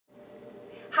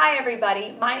Hi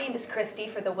everybody, my name is Christy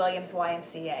for the Williams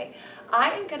YMCA. I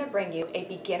am going to bring you a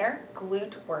beginner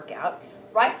glute workout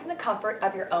right from the comfort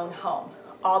of your own home.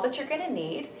 All that you're going to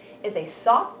need is a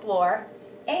soft floor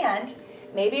and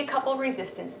maybe a couple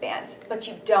resistance bands, but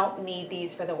you don't need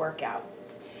these for the workout.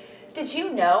 Did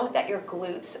you know that your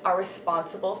glutes are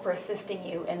responsible for assisting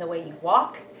you in the way you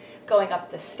walk, going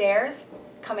up the stairs,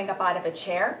 coming up out of a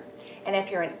chair? And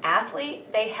if you're an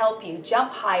athlete, they help you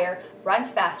jump higher, run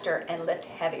faster, and lift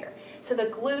heavier. So the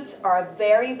glutes are a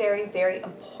very, very, very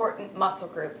important muscle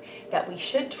group that we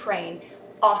should train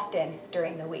often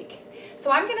during the week.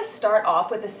 So I'm going to start off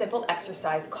with a simple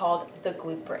exercise called the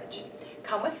glute bridge.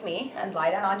 Come with me and lie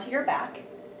down onto your back.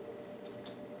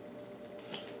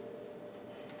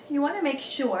 You want to make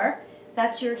sure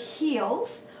that your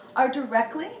heels are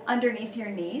directly underneath your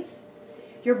knees.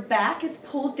 Your back is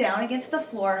pulled down against the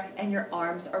floor and your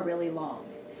arms are really long.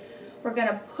 We're going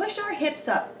to push our hips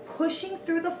up, pushing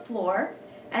through the floor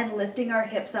and lifting our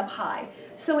hips up high.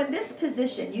 So in this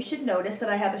position, you should notice that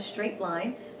I have a straight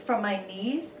line from my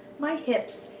knees, my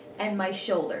hips, and my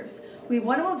shoulders. We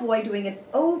want to avoid doing an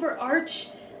overarch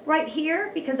right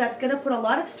here because that's going to put a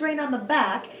lot of strain on the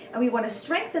back, and we want to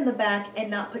strengthen the back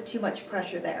and not put too much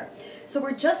pressure there. So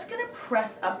we're just going to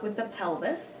press up with the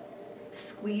pelvis,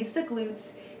 squeeze the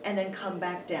glutes, and then come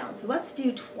back down. So let's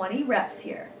do 20 reps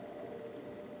here.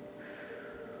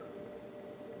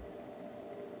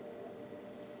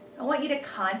 I want you to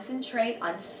concentrate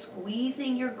on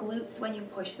squeezing your glutes when you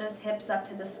push those hips up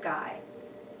to the sky.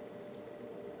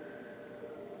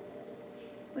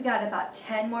 We got about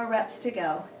 10 more reps to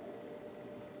go.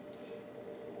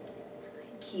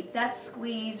 Keep that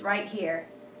squeeze right here.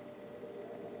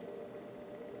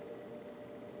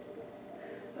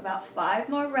 About 5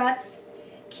 more reps.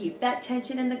 Keep that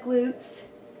tension in the glutes.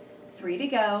 3 to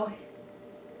go.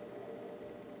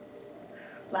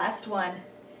 Last one.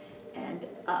 And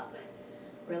up.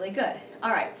 Really good. All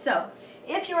right, so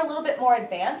if you're a little bit more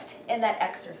advanced in that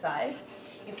exercise,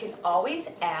 you can always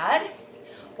add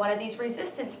one of these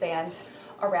resistance bands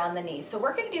around the knees. So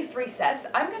we're going to do 3 sets.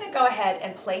 I'm going to go ahead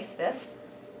and place this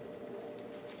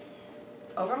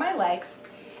over my legs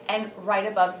and right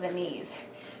above the knees.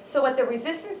 So what the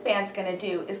resistance band's going to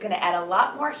do is going to add a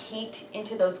lot more heat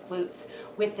into those glutes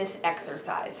with this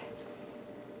exercise.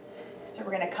 So we're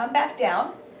going to come back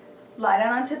down, lie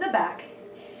down onto the back,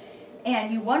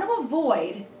 and you want to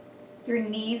avoid your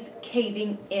knees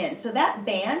caving in. So that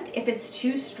band, if it's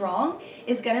too strong,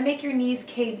 is going to make your knees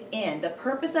cave in. The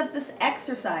purpose of this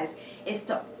exercise is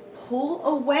to pull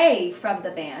away from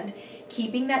the band,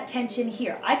 keeping that tension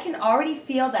here. I can already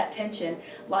feel that tension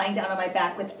lying down on my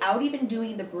back without even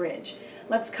doing the bridge.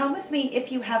 Let's come with me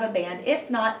if you have a band. If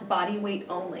not, body weight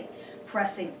only.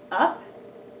 Pressing up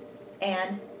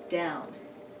and down.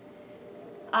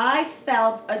 I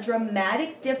felt a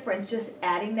dramatic difference just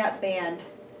adding that band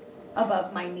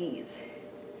above my knees.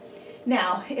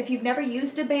 Now, if you've never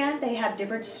used a band, they have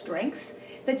different strengths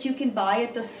that you can buy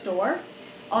at the store.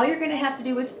 All you're going to have to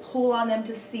do is pull on them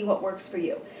to see what works for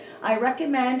you. I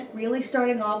recommend really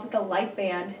starting off with a light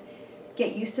band.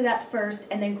 Get used to that first,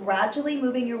 and then gradually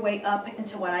moving your way up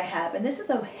into what I have. And this is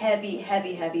a heavy,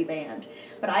 heavy, heavy band.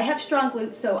 But I have strong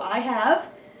glutes, so I have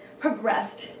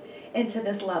progressed into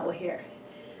this level here.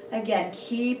 Again,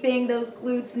 keeping those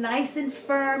glutes nice and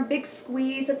firm, big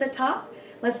squeeze at the top.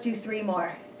 Let's do 3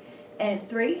 more. And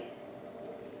 3,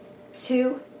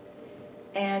 2,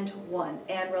 and 1,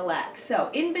 and relax. So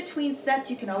in between sets,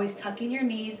 you can always tuck in your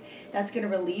knees. That's going to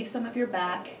relieve some of your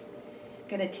back.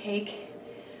 Going to take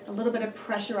a little bit of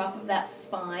pressure off of that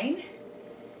spine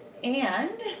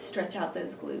and stretch out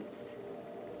those glutes.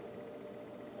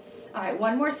 All right,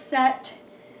 1 more set.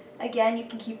 Again, you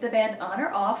can keep the band on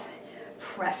or off.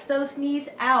 Press those knees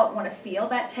out. Want to feel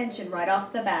that tension right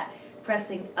off the bat.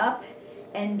 Pressing up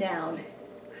and down.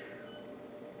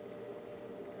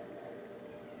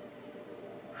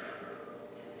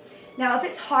 Now, if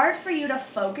it's hard for you to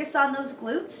focus on those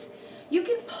glutes, you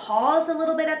can pause a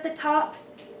little bit at the top,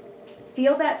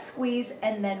 feel that squeeze,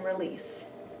 and then release.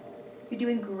 You're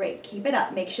doing great. Keep it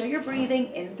up. Make sure you're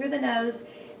breathing in through the nose,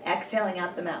 exhaling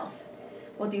out the mouth.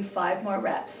 We'll do 5 more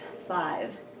reps.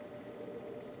 5,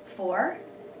 4,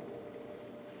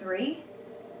 3,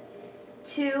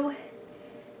 2,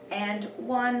 and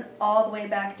 1, all the way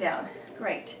back down.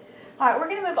 Great. All right, we're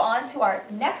going to move on to our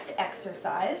next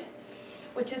exercise,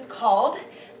 which is called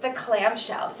the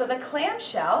clamshell. So the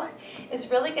clamshell is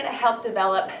really going to help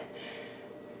develop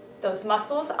those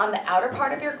muscles on the outer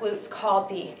part of your glutes called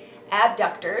the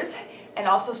abductors and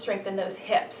also strengthen those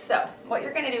hips. So what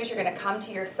you're going to do is you're going to come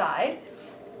to your side.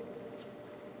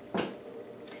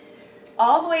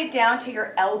 all the way down to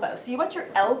your elbow. So you want your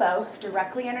elbow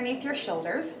directly underneath your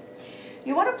shoulders.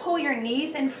 You want to pull your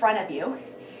knees in front of you,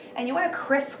 and you want to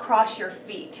crisscross your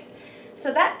feet.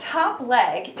 So that top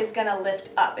leg is going to lift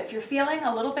up. If you're feeling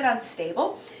a little bit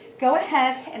unstable, go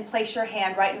ahead and place your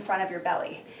hand right in front of your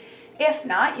belly. If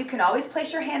not, you can always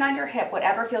place your hand on your hip,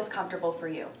 whatever feels comfortable for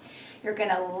you. You're going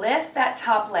to lift that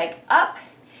top leg up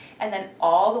and then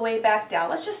all the way back down.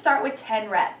 Let's just start with 10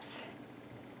 reps.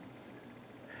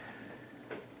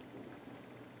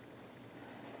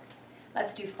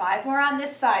 Let's do 5 more on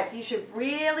this side. So you should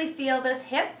really feel this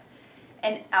hip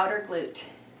and outer glute.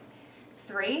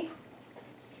 3,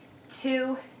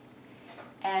 2,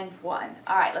 and 1.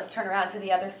 All right, let's turn around to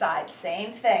the other side.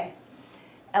 Same thing.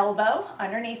 Elbow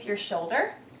underneath your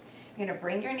shoulder. You're going to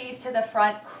bring your knees to the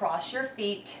front, cross your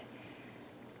feet.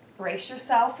 Brace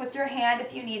yourself with your hand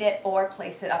if you need it, or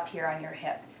place it up here on your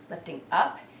hip. Lifting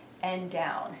up and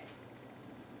down.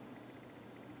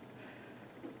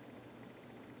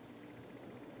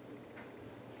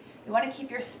 You want to keep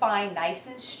your spine nice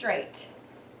and straight.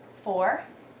 4,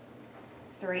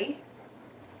 3,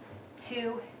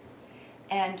 2,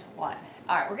 and 1.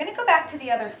 All right, we're going to go back to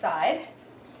the other side.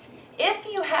 If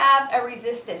you have a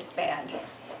resistance band,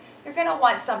 you're going to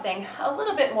want something a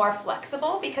little bit more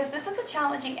flexible because this is a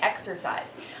challenging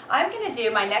exercise. I'm going to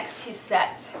do my next 2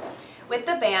 sets with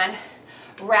the band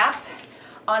wrapped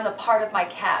on the part of my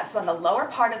calves, so on the lower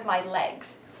part of my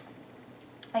legs.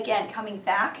 Again, coming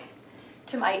back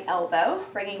to my elbow,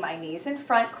 bringing my knees in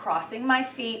front, crossing my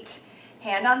feet,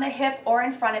 hand on the hip or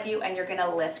in front of you, and you're going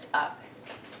to lift up.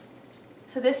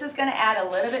 So this is going to add a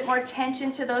little bit more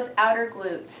tension to those outer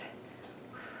glutes.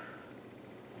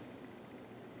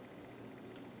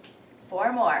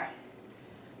 4 more.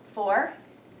 4,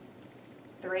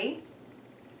 3,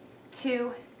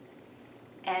 2,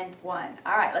 and 1.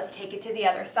 All right, let's take it to the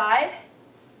other side.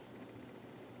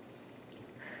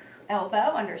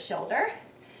 Elbow under shoulder.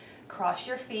 Cross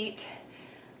your feet.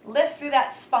 Lift through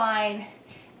that spine,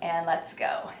 and let's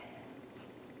go.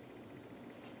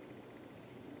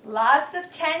 Lots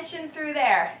of tension through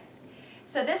there.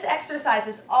 So this exercise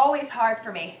is always hard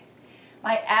for me.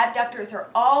 My abductors are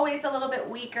always a little bit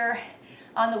weaker,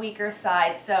 on the weaker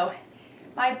side, so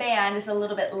my band is a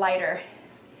little bit lighter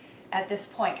at this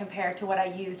point compared to what I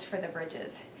used for the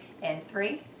bridges. In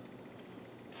 3,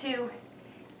 2,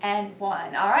 and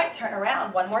 1. All right, turn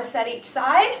around. 1 more set each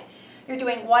side. You're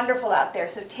doing wonderful out there,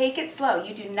 so take it slow.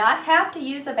 You do not have to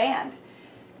use a band.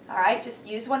 All right, just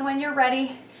use one when you're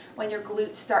ready, when your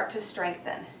glutes start to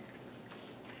strengthen.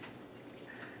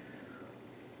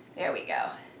 There we go.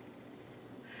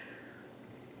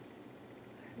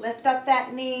 Lift up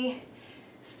that knee.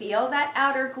 Feel that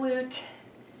outer glute.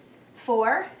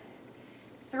 4,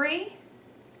 3,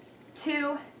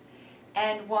 2,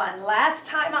 and 1. Last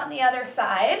time on the other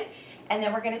side, and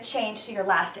then we're going to change to your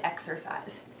last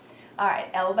exercise. All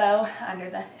right, elbow under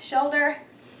the shoulder.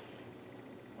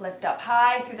 Lift up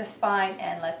high through the spine,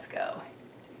 and let's go.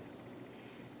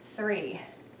 3,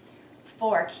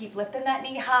 4, keep lifting that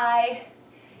knee high.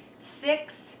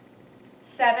 6,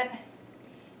 7,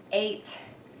 8,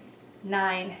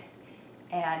 9,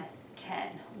 and 10.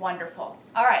 Wonderful.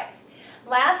 All right,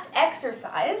 last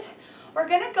exercise. We're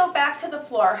going to go back to the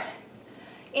floor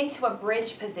into a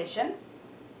bridge position.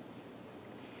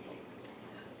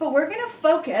 But we're going to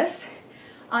focus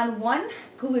on one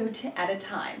glute at a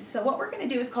time. So what we're going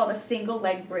to do is called a single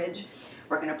leg bridge.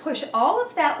 We're going to push all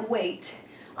of that weight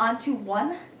onto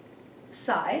one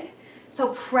side.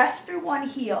 So press through one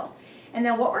heel. And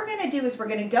then what we're going to do is we're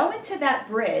going to go into that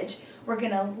bridge. We're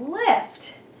going to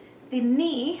lift the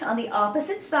knee on the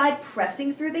opposite side,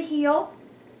 pressing through the heel,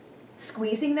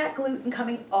 squeezing that glute and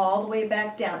coming all the way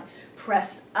back down.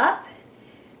 Press up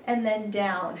and then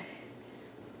down.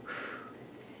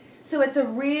 So it's a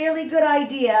really good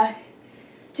idea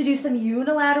to do some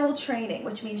unilateral training,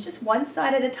 which means just one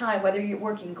side at a time, whether you're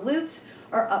working glutes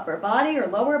or upper body or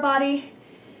lower body.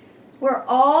 We're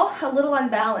all a little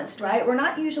unbalanced, right? We're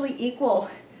not usually equal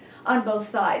on both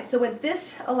sides. So what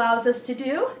this allows us to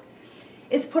do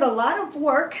is put a lot of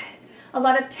work, a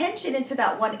lot of tension into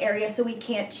that one area so we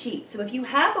can't cheat. So if you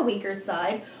have a weaker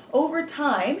side, over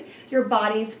time, your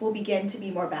bodies will begin to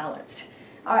be more balanced.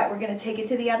 All right, we're going to take it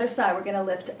to the other side. We're going to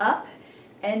lift up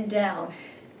and down.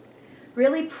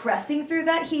 Really pressing through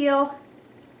that heel.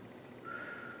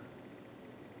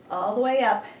 All the way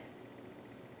up.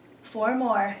 4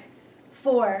 more.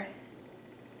 4,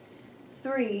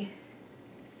 3,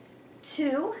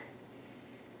 2,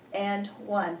 and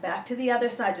 1. Back to the other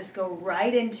side. Just go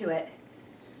right into it.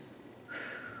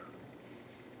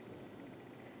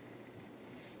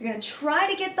 You're going to try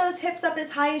to get those hips up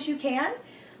as high as you can.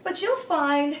 But you'll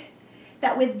find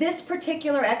that with this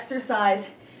particular exercise,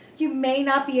 you may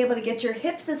not be able to get your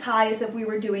hips as high as if we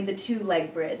were doing the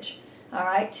 2-leg bridge. All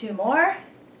right, 2 more.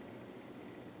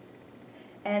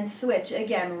 And switch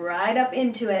again, right up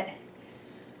into it.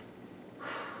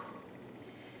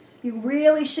 You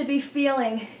really should be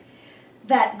feeling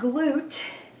that glute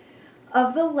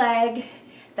of the leg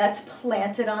that's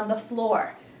planted on the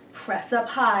floor. Press up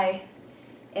high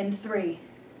in 3,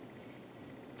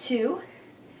 2,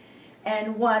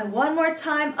 and 1. One more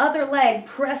time, other leg,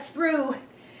 press through.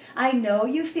 I know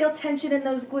you feel tension in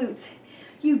those glutes.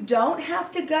 You don't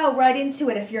have to go right into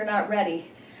it if you're not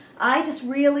ready. I just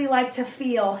really like to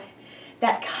feel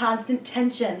that constant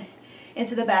tension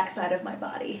into the backside of my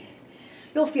body.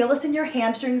 You'll feel this in your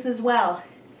hamstrings as well.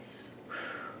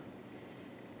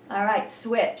 All right,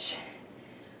 switch.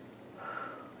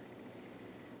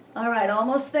 All right,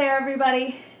 almost there,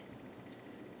 everybody.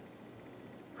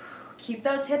 Keep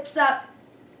those hips up.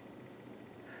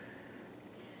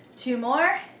 2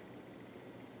 more.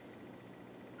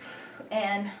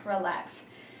 And relax.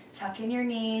 Tuck in your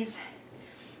knees.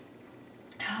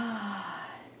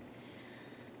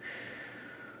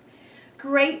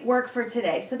 Great work for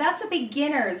today. So that's a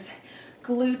beginner's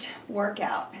glute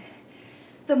workout.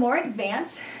 The more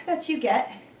advanced that you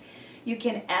get, you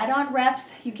can add on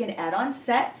reps, you can add on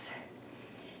sets.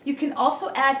 You can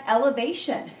also add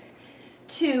elevation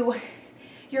to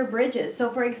your bridges. So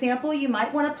for example, you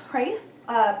might want to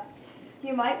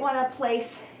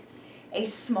place a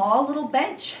small little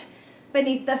bench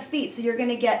beneath the feet. So you're going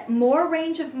to get more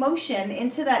range of motion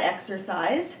into that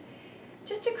exercise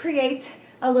just to create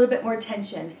a little bit more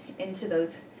tension into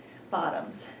those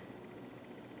bottoms.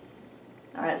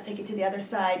 All right, let's take it to the other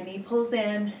side. Knee pulls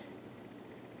in.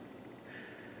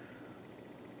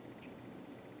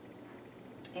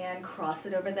 And cross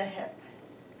it over the hip.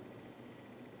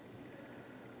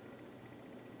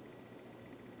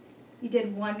 You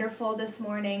did wonderful this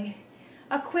morning.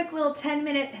 A quick little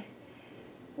 10-minute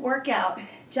workout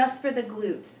just for the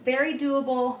glutes. Very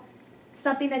doable,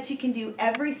 something that you can do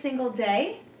every single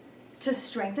day to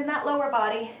strengthen that lower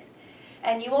body.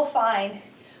 And you will find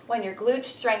when your glutes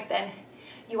strengthen,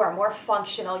 you are more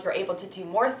functional, you're able to do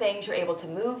more things, you're able to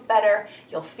move better,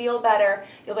 you'll feel better,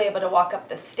 you'll be able to walk up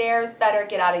the stairs better,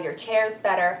 get out of your chairs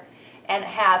better, and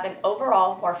have an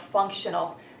overall more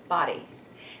functional body.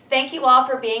 Thank you all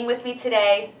for being with me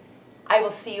today. I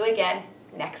will see you again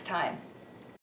next time.